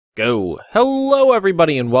Go. Hello,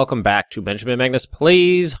 everybody, and welcome back to Benjamin Magnus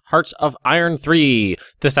Plays Hearts of Iron 3.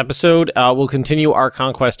 This episode, we'll continue our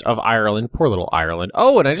conquest of Ireland. Poor little Ireland.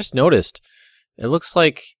 Oh, and I just noticed, it looks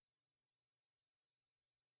like...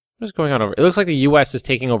 What is going on over... It looks like the U.S. is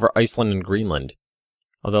taking over Iceland and Greenland.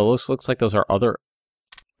 Although it looks like those are other...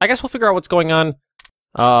 I guess we'll figure out what's going on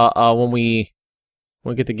when we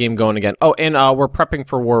get the game going again. Oh, and we're prepping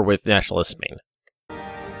for war with Nationalist Spain.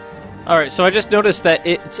 Alright, so I just noticed that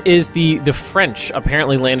it is the French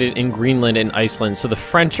apparently landed in Greenland and Iceland, so the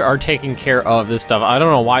French are taking care of this stuff. I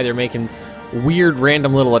don't know why they're making weird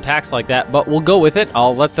random little attacks like that, but we'll go with it.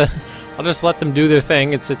 I'll just let them do their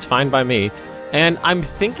thing. It's fine by me. And I'm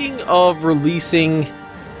thinking of releasing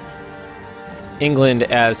England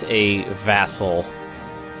as a vassal.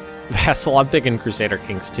 I'm thinking Crusader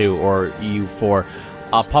Kings 2 or EU4.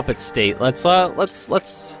 Puppet state. Let's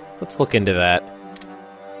look into that.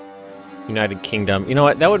 United Kingdom. You know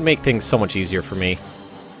what? That would make things so much easier for me.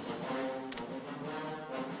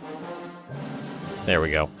 There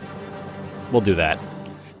we go. We'll do that.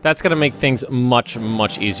 That's gonna make things much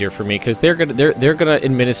easier for me because they're gonna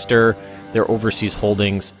administer their overseas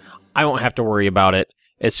holdings. I won't have to worry about it.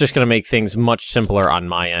 It's just gonna make things much simpler on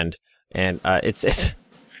my end, and it's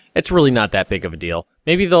really not that big of a deal.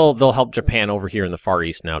 Maybe they'll help Japan over here in the Far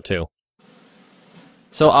East now too.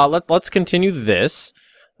 So let's continue this.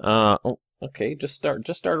 Oh, okay, just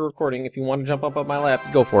start recording. If you want to jump up on my lap,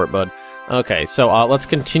 go for it, bud. Okay, so let's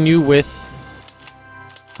continue with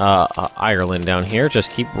Ireland down here. Just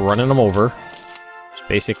keep running them over. There's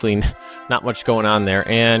basically not much going on there,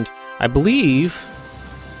 and I believe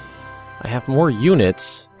I have more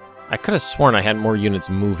units. I could have sworn I had more units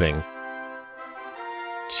moving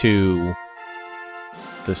to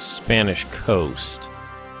the Spanish coast.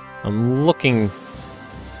 I'm looking...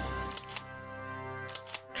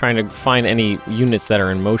 trying to find any units that are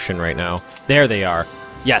in motion right now. There they are.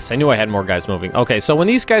 Yes, I knew I had more guys moving. Okay, so when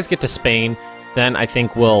these guys get to Spain, then I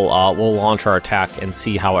think we'll launch our attack and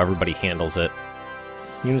see how everybody handles it.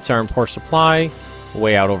 Units are in poor supply.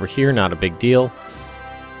 Way out over here, not a big deal.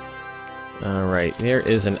 Alright, there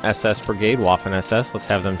is an SS brigade, Waffen SS. Let's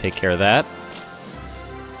have them take care of that.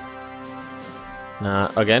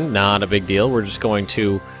 Again, not a big deal. We're just going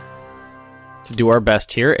to do our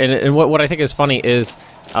best here. And what I think is funny is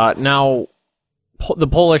now the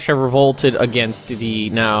Polish have revolted against the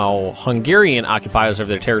now Hungarian occupiers of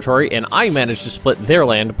their territory, and I managed to split their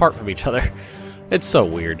land apart from each other. It's so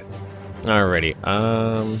weird. Alrighty.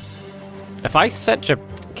 If I set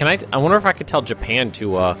I wonder if I could tell Japan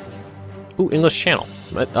to ooh, English Channel.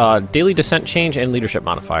 Daily descent change and leadership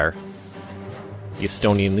modifier. The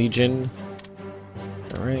Estonian Legion.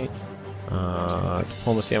 Alright.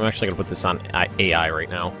 Diplomacy, I'm actually going to put this on AI right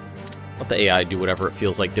now. Let the AI do whatever it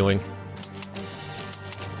feels like doing.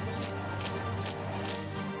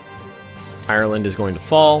 Ireland is going to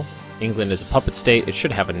fall. England is a puppet state. It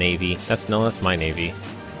should have a navy. That's my navy.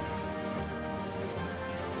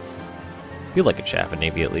 I feel like it should have a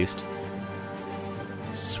navy at least.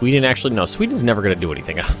 Sweden actually, no, Sweden's never going to do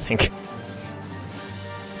anything, I don't think.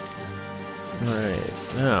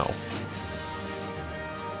 Alright, now...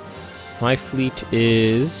 my fleet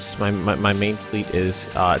is... My main fleet is...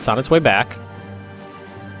 it's on its way back.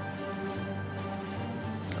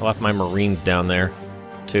 I left my Marines down there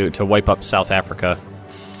to wipe up South Africa.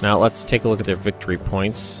 Now let's take a look at their victory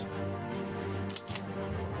points.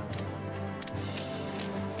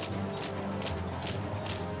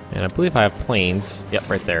 And I believe I have planes. Yep,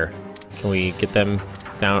 right there. Can we get them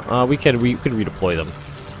down? We could redeploy them.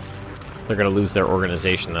 They're going to lose their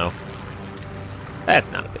organization, though.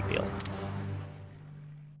 That's not a big deal.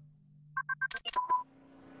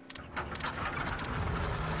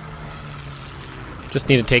 Just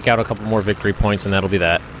need to take out a couple more victory points, and that'll be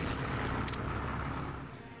that.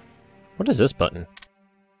 What is this button?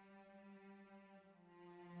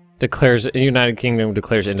 United Kingdom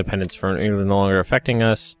declares independence from England, no longer affecting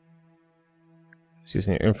us. It's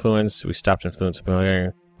using their influence. We stopped influence.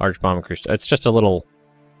 Large bomb increased. It's just a little...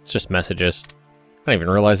 It's just messages. I didn't even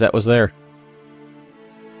realize that was there.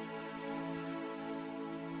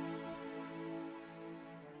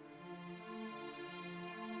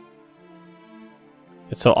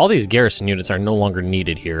 So all these garrison units are no longer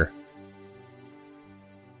needed here.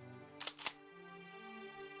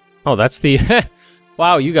 Oh, that's the...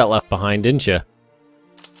 Wow, you got left behind, didn't you?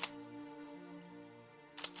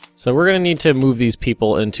 So we're going to need to move these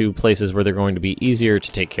people into places where they're going to be easier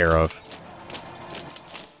to take care of.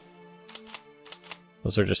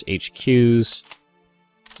 Those are just HQs.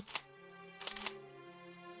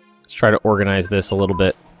 Let's try to organize this a little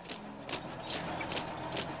bit.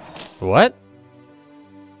 What?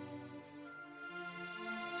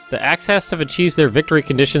 The Axis have achieved their victory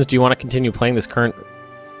conditions. Do you want to continue playing this current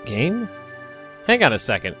game? Hang on a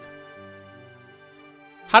second.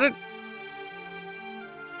 How did...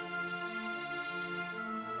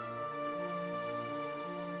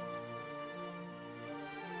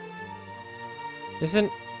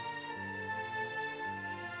 Isn't...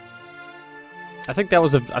 I think that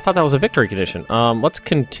was a... I thought that was a victory condition. Let's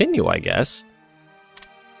continue, I guess.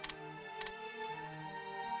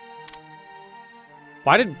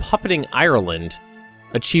 Why did puppeting Ireland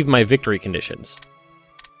achieve my victory conditions?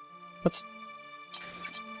 Let's...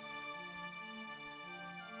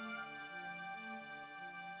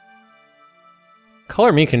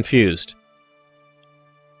 Color me confused.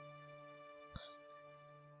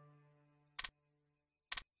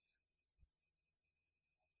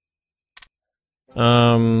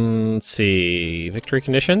 Let's see. Victory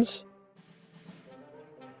conditions?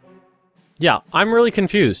 Yeah, I'm really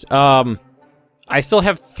confused. I still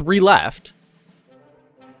have 3 left.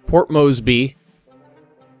 Port Moresby,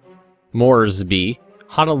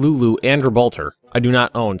 Honolulu, and Gibraltar. I do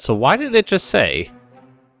not own. So why did it just say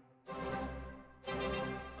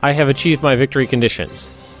I have achieved my victory conditions?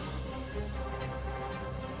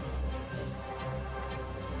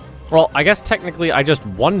 Well, I guess technically I just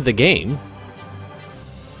won the game.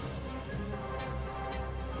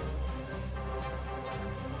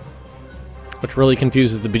 Which really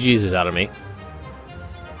confuses the bejesus out of me.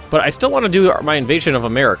 But I still want to do my invasion of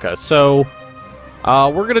America, so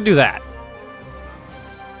we're gonna do that.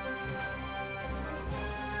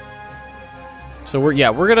 So we're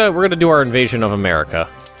gonna do our invasion of America.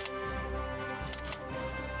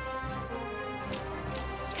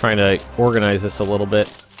 Trying to organize this a little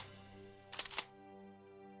bit.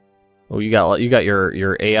 Oh, you got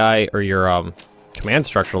your AI or your command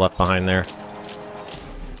structure left behind there.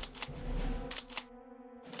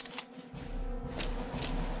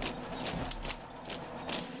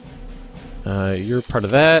 You're part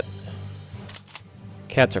of that.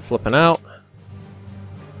 Cats are flipping out.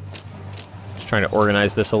 Just trying to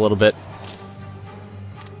organize this a little bit.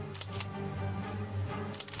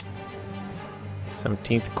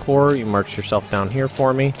 17th Corps, you march yourself down here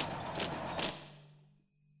for me.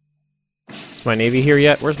 Is my navy here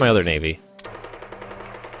yet? Where's my other navy?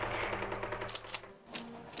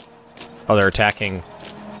 Oh, they're attacking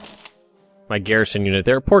my garrison unit.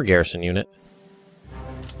 They're a poor garrison unit.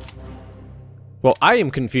 Well, I am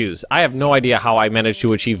confused. I have no idea how I managed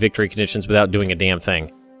to achieve victory conditions without doing a damn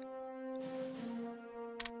thing.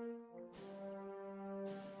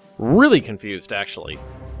 Really confused, actually.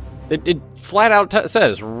 It flat out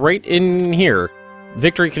says right in here,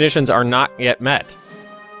 victory conditions are not yet met.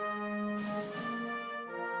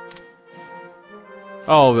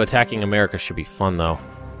 Oh, attacking America should be fun, though.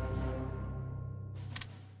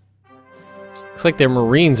 Looks like their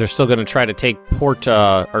Marines are still going to try to take Port,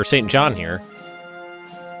 or St. John here.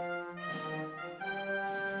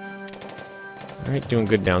 Alright, doing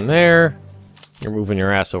good down there. You're moving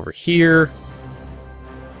your ass over here.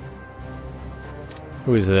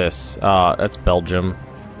 Who is this? That's Belgium.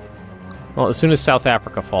 Well, as soon as South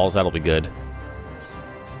Africa falls, that'll be good.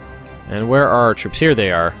 And where are our troops? Here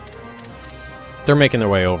they are. They're making their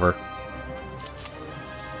way over.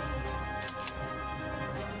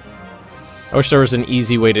 I wish there was an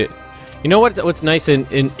easy way to... You know what's nice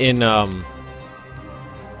in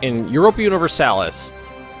Europa Universalis?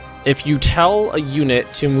 If you tell a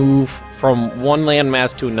unit to move from one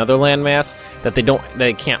landmass to another landmass that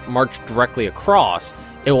they can't march directly across,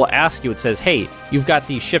 it will ask you, it says, hey, you've got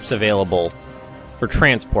these ships available for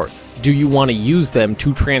transport. Do you want to use them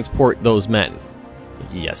to transport those men?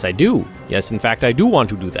 Yes, I do. Yes, in fact, I do want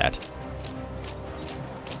to do that.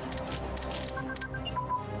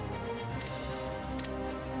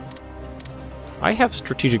 I have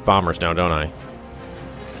strategic bombers now, don't I?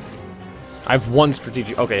 I've one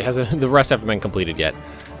strategic... Okay, the rest haven't been completed yet.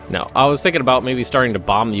 No, I was thinking about maybe starting to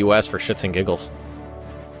bomb the US for shits and giggles.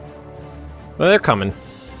 Well, they're coming.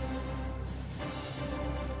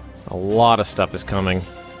 A lot of stuff is coming.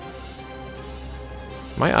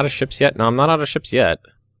 Am I out of ships yet? No, I'm not out of ships yet.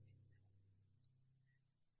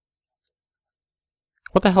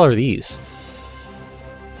 What the hell are these?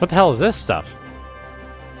 What the hell is this stuff?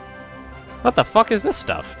 What the fuck is this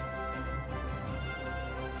stuff?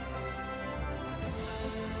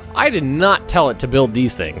 I did not tell it to build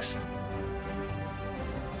these things.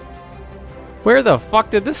 Where the fuck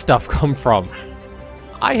did this stuff come from?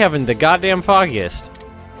 I haven't the goddamn foggiest.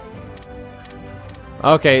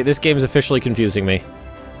 Okay, this game's officially confusing me.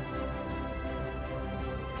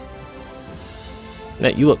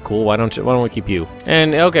 Nate, you look cool. Why don't we keep you?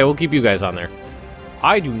 And okay, we'll keep you guys on there.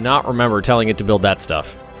 I do not remember telling it to build that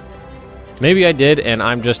stuff. Maybe I did, and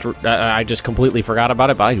I just completely forgot about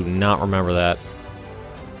it, but I do not remember that.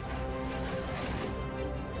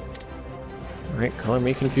 Alright, color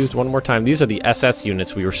me confused one more time. These are the SS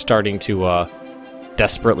units we were starting to,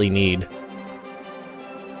 desperately need.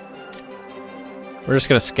 We're just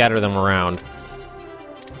gonna scatter them around.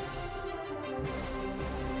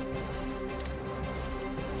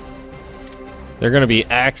 They're gonna be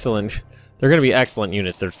excellent. They're gonna be excellent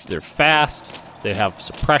units. They're fast. They have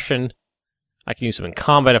suppression. I can use them in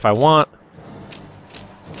combat if I want.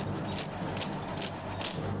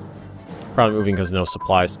 Probably moving because no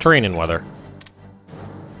supplies. Terrain and weather.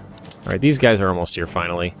 Alright, these guys are almost here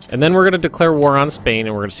finally. And then we're gonna declare war on Spain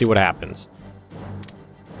and we're gonna see what happens.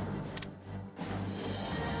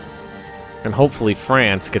 And hopefully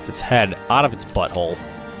France gets its head out of its butthole.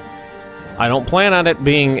 I don't plan on it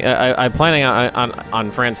being... I'm planning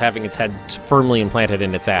on France having its head firmly implanted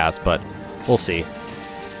in its ass, but we'll see.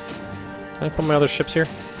 Can I put my other ships here?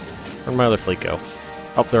 Where'd my other fleet go?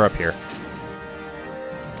 Oh, they're up here.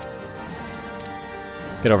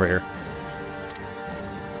 Get over here.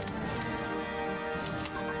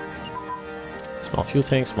 Small fuel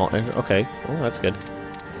tank, small... Okay, well, that's good.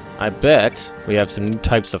 I bet we have some new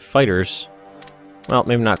types of fighters. Well,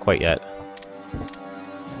 maybe not quite yet.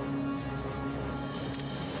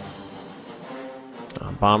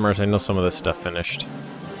 Bombers, I know some of this stuff finished.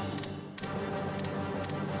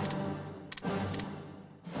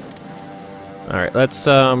 Alright, let's,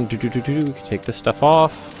 we can take this stuff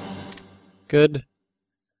off. Good.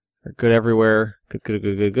 We're good everywhere.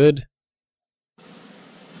 Good.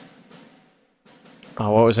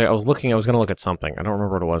 Oh, what was I? I was gonna look at something. I don't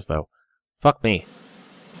remember what it was, though. Fuck me.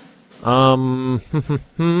 Oh,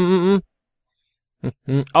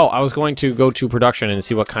 I was going to go to production and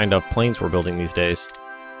see what kind of planes we're building these days.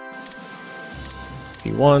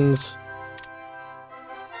 P1s.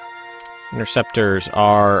 Interceptors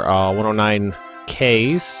are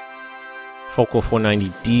 109Ks. Focal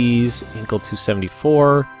 190Ds. Inkle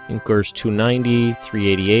 274. Inkers 290.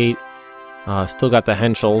 388. Still got the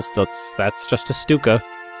Henschels. That's just a Stuka.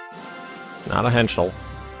 Not a Henschel.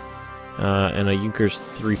 And a Junkers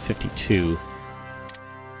 352.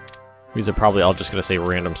 These are probably all just gonna say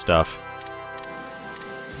random stuff.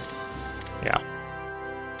 Yeah.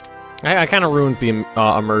 I kind of ruins the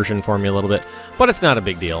immersion for me a little bit, but it's not a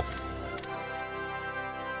big deal.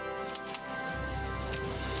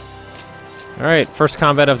 Alright, first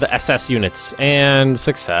combat of the SS units, and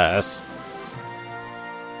success.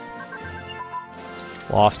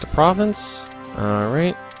 Lost a province.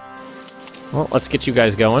 Alright. Well, let's get you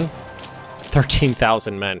guys going.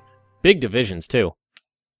 13,000 men. Big divisions, too.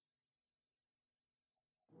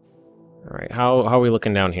 Alright, how are we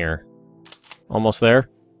looking down here? Almost there?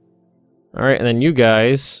 Alright, and then you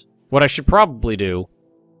guys... What I should probably do...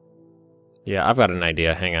 Yeah, I've got an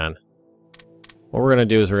idea. Hang on. What we're gonna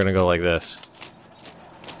do is we're gonna go like this.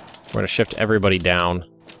 We're gonna shift everybody down.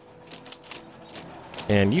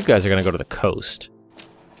 And you guys are gonna go to the coast.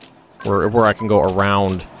 Where I can go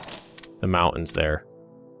around the mountains there.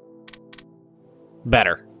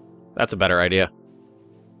 Better. That's a better idea.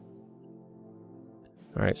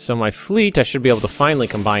 Alright, so my fleet, I should be able to finally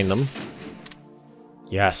combine them.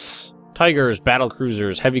 Yes. Tigers, battle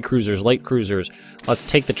cruisers, heavy cruisers, light cruisers. Let's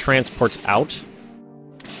take the transports out.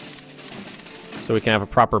 So we can have a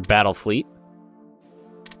proper battle fleet.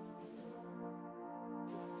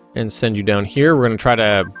 And send you down here. We're going to try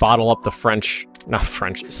to bottle up the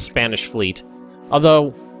Spanish fleet.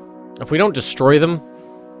 Although, if we don't destroy them...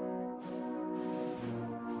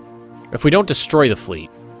 If we don't destroy the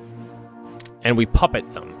fleet, and we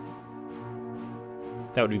puppet them,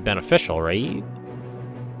 that would be beneficial, right?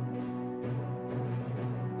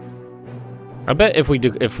 I bet if we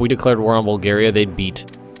declared war on Bulgaria, they'd beat.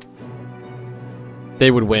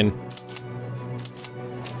 They would win.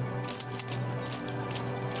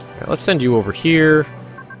 Okay, let's send you over here.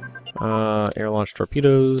 Air-launched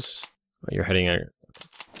torpedoes. Oh, you're heading out.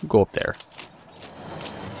 Go up there.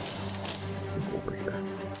 Go over here.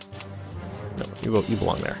 No, you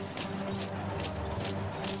belong there.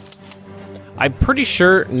 I'm pretty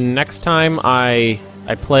sure next time I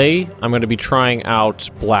play, I'm going to be trying out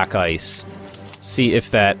Black Ice. See if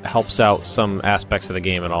that helps out some aspects of the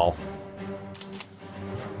game at all.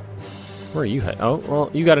 Where are you headed? Oh, well,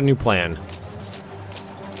 you got a new plan.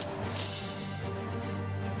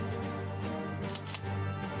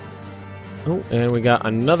 Oh, and we got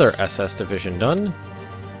another SS division done.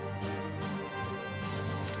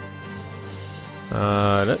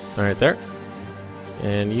 Right there.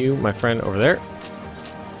 And you, my friend, over there.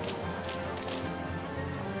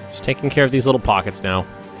 Just taking care of these little pockets now.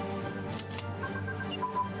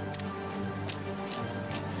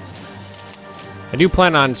 I do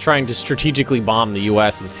plan on trying to strategically bomb the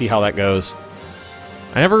US and see how that goes.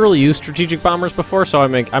 I never really used strategic bombers before, so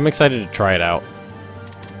I'm excited to try it out.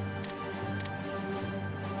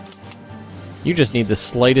 You just need the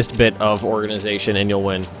slightest bit of organization and you'll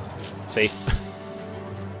win. See?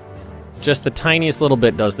 Just the tiniest little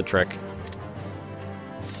bit does the trick.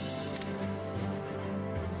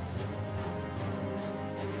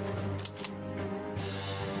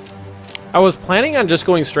 I was planning on just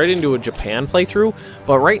going straight into a Japan playthrough,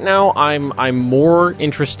 but right now I'm more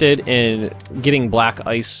interested in getting Black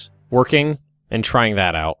Ice working and trying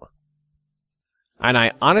that out. And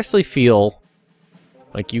I honestly feel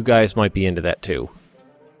like you guys might be into that too.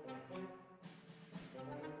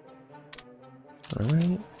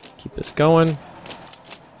 Alright, keep this going.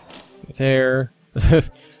 There.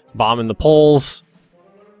 Bombing the poles.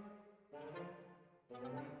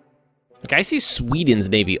 Like, I see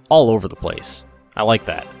Sweden's navy all over the place. I like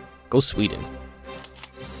that. Go Sweden.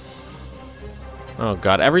 Oh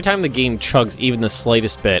god, every time the game chugs even the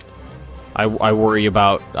slightest bit, I worry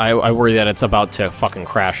about... I worry that it's about to fucking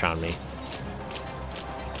crash on me.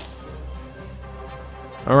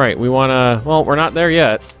 Alright, we wanna... Well, we're not there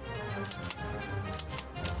yet.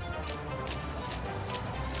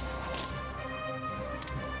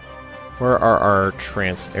 Where are our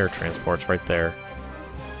air transports? Right there.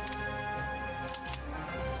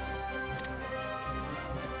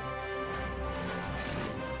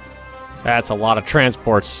 That's a lot of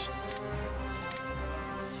transports.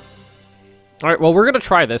 Alright, well, we're gonna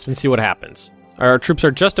try this and see what happens. Our troops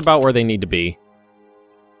are just about where they need to be.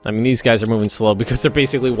 I mean, these guys are moving slow because they're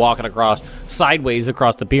basically walking across, sideways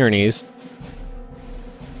across the Pyrenees.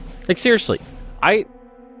 Like, seriously,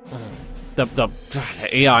 the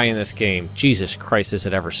AI in this game, Jesus Christ, is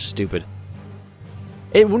it ever stupid.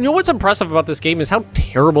 You know what's impressive about this game is how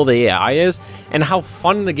terrible the AI is, and how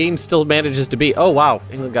fun the game still manages to be. Oh wow,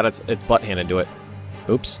 England got its butt handed to it.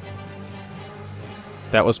 Oops.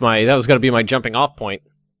 That was gonna be my jumping off point.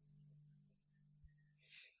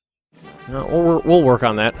 We'll work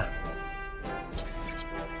on that.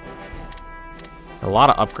 A lot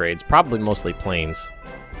of upgrades, probably mostly planes.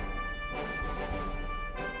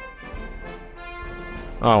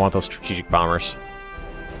 Oh, I want those strategic bombers.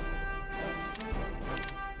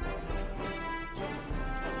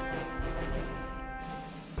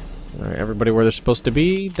 Alright, everybody where they're supposed to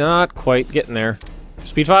be. Not quite getting there.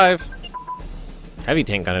 Speed 5. Heavy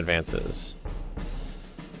tank gun advances.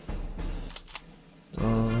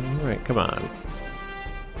 Alright, come on.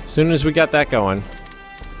 As soon as we got that going.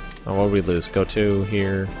 Oh, what did we lose? Go to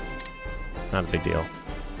here. Not a big deal.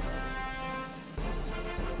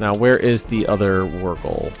 Now, where is the other war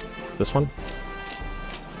goal? It's this one.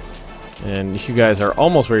 And you guys are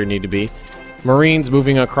almost where you need to be. Marines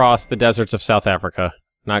moving across the deserts of South Africa.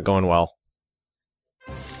 Not going well.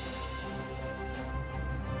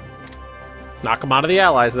 Knock them out of the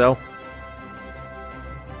Allies, though.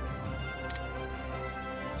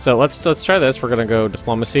 So let's try this. We're gonna go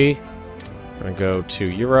diplomacy. We're gonna go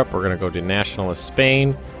to Europe. We're gonna go to nationalist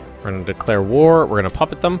Spain. We're gonna declare war. We're gonna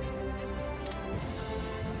puppet them.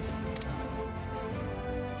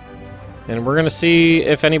 And we're gonna see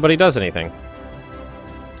if anybody does anything.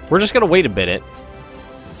 We're just gonna wait a bit.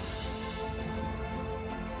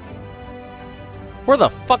 Where the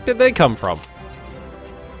fuck did they come from?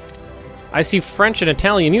 I see French and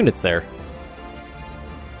Italian units there.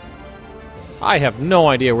 I have no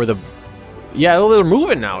idea where the... Yeah, well, they're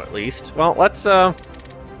moving now, at least. Well, let's, I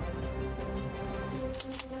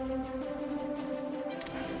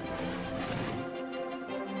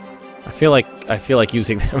feel like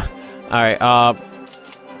using them. Alright,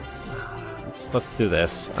 let's do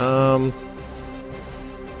this.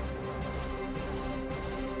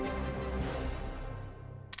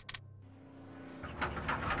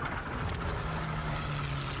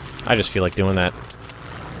 I just feel like doing that.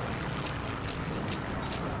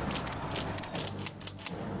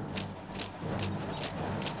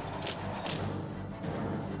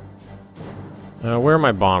 Where are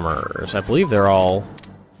my bombers? I believe they're all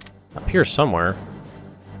up here somewhere.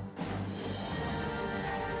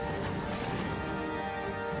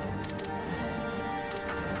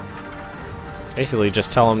 Basically,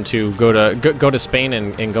 just tell them to go to Spain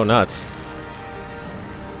and go nuts.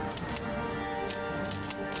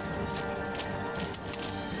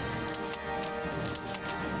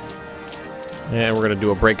 And we're gonna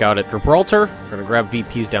do a breakout at Gibraltar. We're gonna grab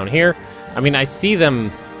VPs down here. I mean, I see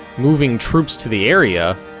them moving troops to the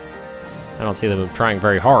area. I don't see them trying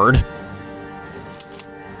very hard.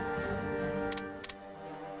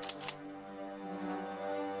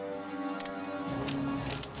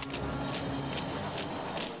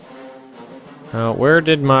 Where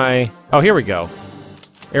did my... Oh, here we go.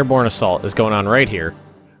 Airborne assault is going on right here.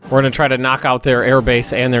 We're going to try to knock out their air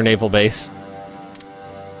base and their naval base.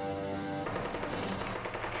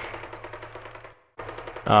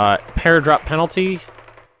 Paradrop penalty.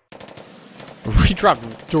 We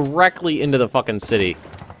dropped directly into the fucking city.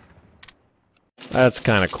 That's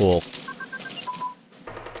kind of cool.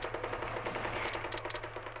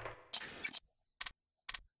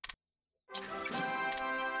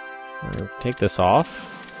 Take this off.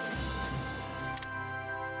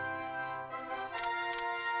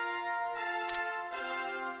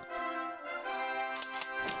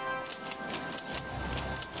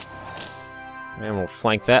 And we'll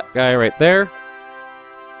flank that guy right there.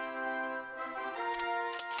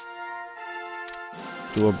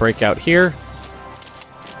 Do a breakout here.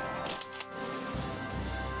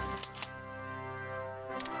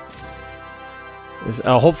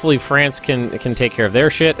 Hopefully France can take care of their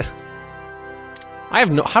shit. I have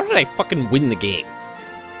no... How did I fucking win the game?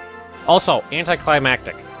 Also,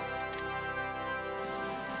 anticlimactic.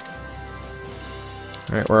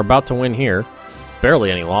 Alright, we're about to win here. Barely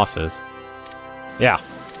any losses. Yeah.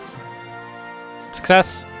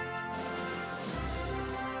 Success.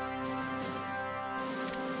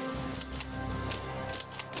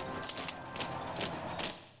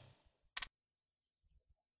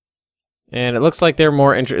 And it looks like they're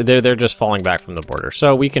more they're just falling back from the border.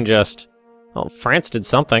 So we can just... Well, France did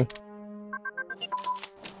something.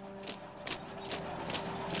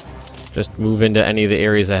 Just move into any of the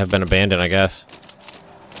areas that have been abandoned, I guess.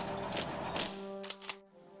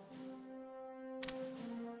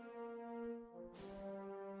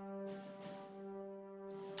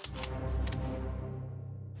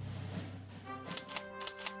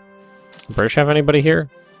 British have anybody here?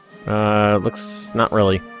 Looks not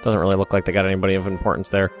really. Doesn't really look like they got anybody of importance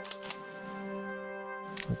there.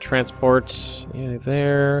 Transports, yeah,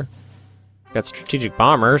 there. Got strategic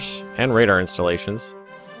bombers and radar installations.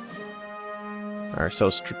 Alright, so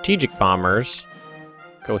strategic bombers.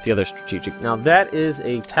 Go with the other strategic. Now that is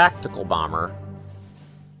a tactical bomber.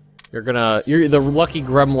 The lucky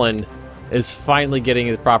gremlin is finally getting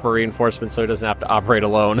his proper reinforcements so he doesn't have to operate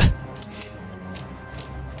alone.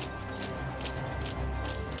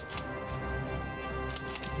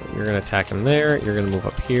 You're gonna attack him there. You're gonna move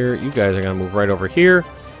up here. You guys are gonna move right over here.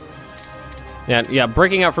 Yeah,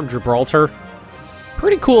 breaking out from Gibraltar.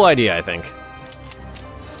 Pretty cool idea, I think.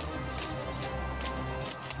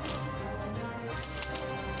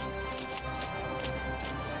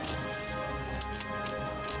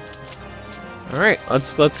 All right,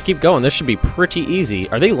 let's keep going. This should be pretty easy.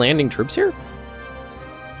 Are they landing troops here?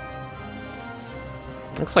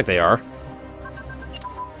 Looks like they are.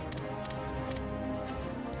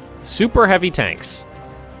 Super heavy tanks.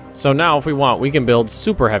 So now, if we want, we can build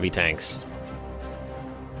super heavy tanks.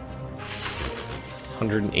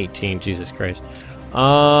 118, Jesus Christ.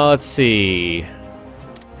 Let's see.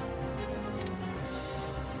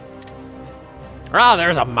 Ah,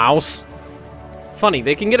 there's a mouse. Funny,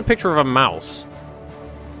 they can get a picture of a mouse.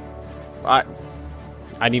 I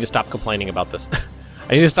need to stop complaining about this.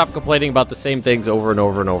 I need to stop complaining about the same things over and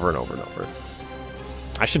over and over and over and over.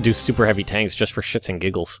 I should do super heavy tanks just for shits and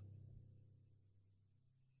giggles.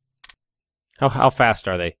 How fast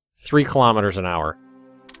are they? 3 kilometers an hour.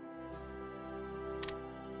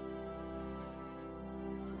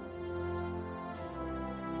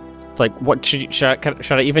 It's like, what should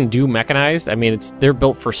I even do mechanized? I mean, they're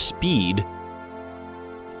built for speed.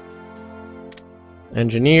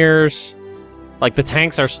 Engineers. Like, the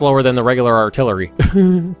tanks are slower than the regular artillery.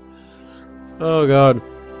 Oh, God.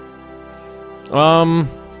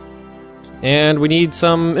 And we need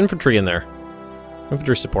some infantry in there.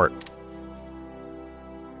 Infantry support.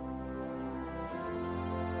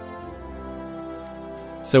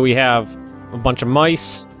 So we have a bunch of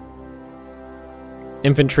mice,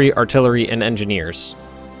 infantry, artillery, and engineers.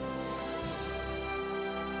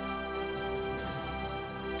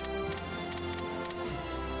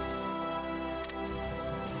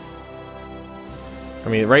 I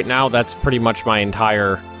mean, right now, that's pretty much my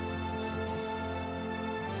entire...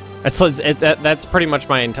 That's pretty much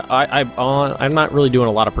my entire... I'm not really doing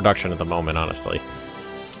a lot of production at the moment, honestly.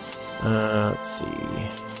 Let's see...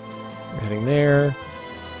 We're heading there.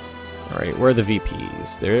 Alright, where are the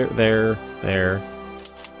VPs? There.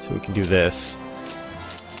 So we can do this.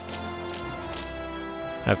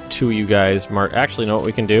 Have 2 of you guys mark... Actually, know what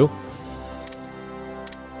we can do?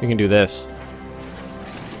 We can do this.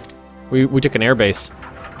 We took an airbase.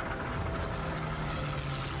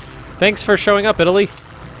 Thanks for showing up, Italy.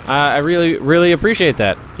 I really appreciate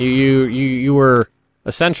that. You were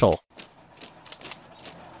essential.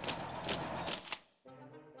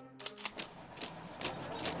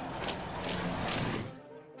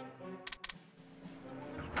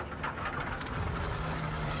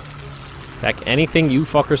 Attack anything you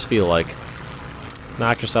fuckers feel like.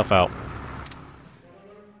 Knock yourself out.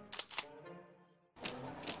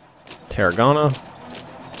 Tarragona.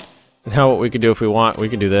 Now what we could do if we want, we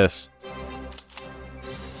could do this.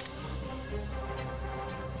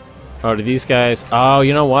 Oh, do these guys... Oh,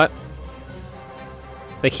 you know what?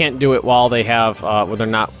 They can't do it while they have... when they're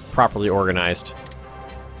not properly organized.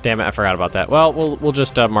 Damn it, I forgot about that. Well, we'll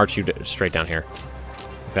just march you straight down here.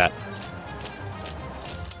 Like that.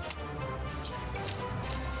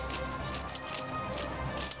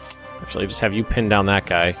 Actually, just have you pin down that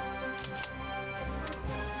guy.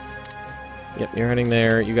 Yep, you're heading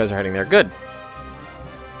there. You guys are heading there. Good.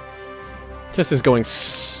 This is going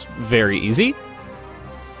very easy.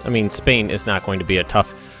 I mean, Spain is not going to be a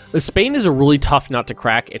tough... Spain is a really tough nut to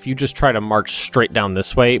crack if you just try to march straight down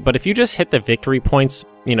this way, but if you just hit the victory points,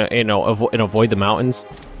 and avoid the mountains,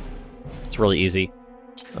 it's really easy.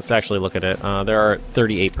 Let's actually look at it. There are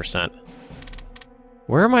 38%.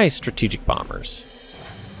 Where are my strategic bombers?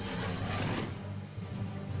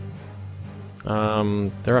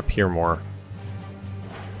 They're up here more.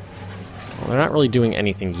 Well, they're not really doing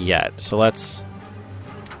anything yet, so let's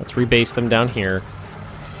rebase them down here.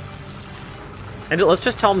 And let's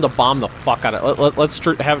just tell them to bomb the fuck out of it. Let's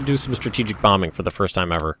do some strategic bombing for the first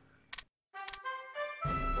time ever.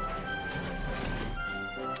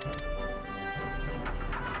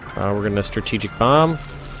 We're gonna strategic bomb.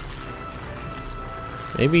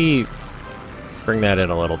 Maybe bring that in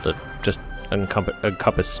a little to just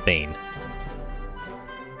encompass Spain.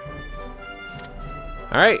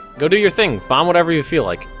 Alright, go do your thing. Bomb whatever you feel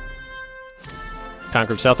like.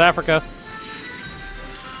 Conquered South Africa.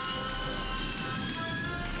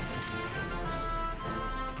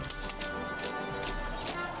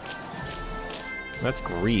 That's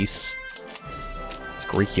Greece. It's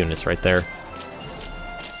Greek units right there.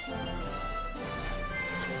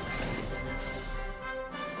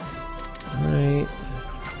 Alright.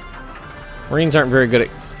 Marines aren't very good at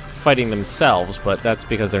fighting themselves, but that's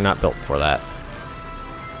because they're not built for that.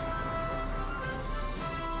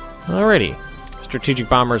 Alrighty. Strategic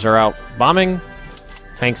bombers are out bombing.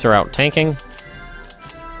 Tanks are out tanking.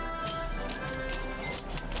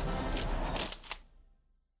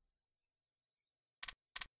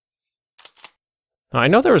 I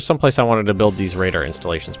know there was someplace I wanted to build these radar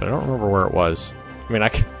installations, but I don't remember where it was. I mean, I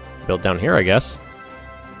could build down here, I guess.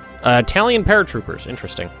 Italian paratroopers.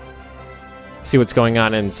 Interesting. See what's going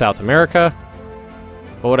on in South America.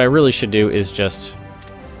 But what I really should do is just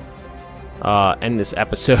end this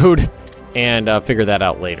episode and figure that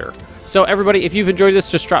out later. So everybody, if you've enjoyed this,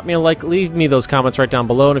 just drop me a like, leave me those comments right down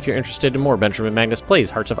below, and if you're interested in more Benjamin Magnus Plays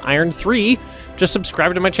Hearts of Iron 3, just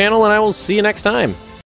subscribe to my channel, and I will see you next time.